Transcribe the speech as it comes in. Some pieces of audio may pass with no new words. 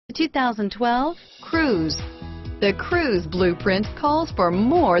2012 Cruze. The Cruze blueprint calls for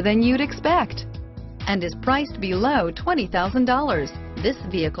more than you'd expect and is priced below $20,000. This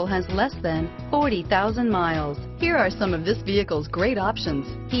vehicle has less than 40,000 miles. Here are some of this vehicle's great options: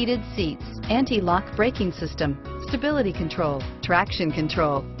 heated seats, anti-lock braking system, stability control, traction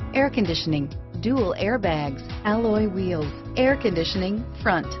control, air conditioning, dual airbags, alloy wheels, air conditioning,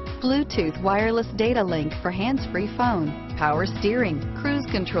 front, Bluetooth wireless data link for hands-free phone, power steering, cruise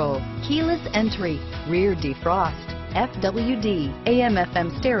control, keyless entry, rear defrost, FWD,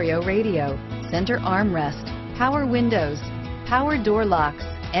 AM/FM stereo radio, center armrest, power windows, power door locks,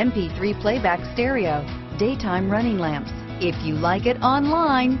 MP3 playback stereo, daytime running lamps. If you like it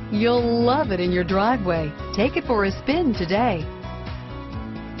online, you'll love it in your driveway. Take it for a spin today.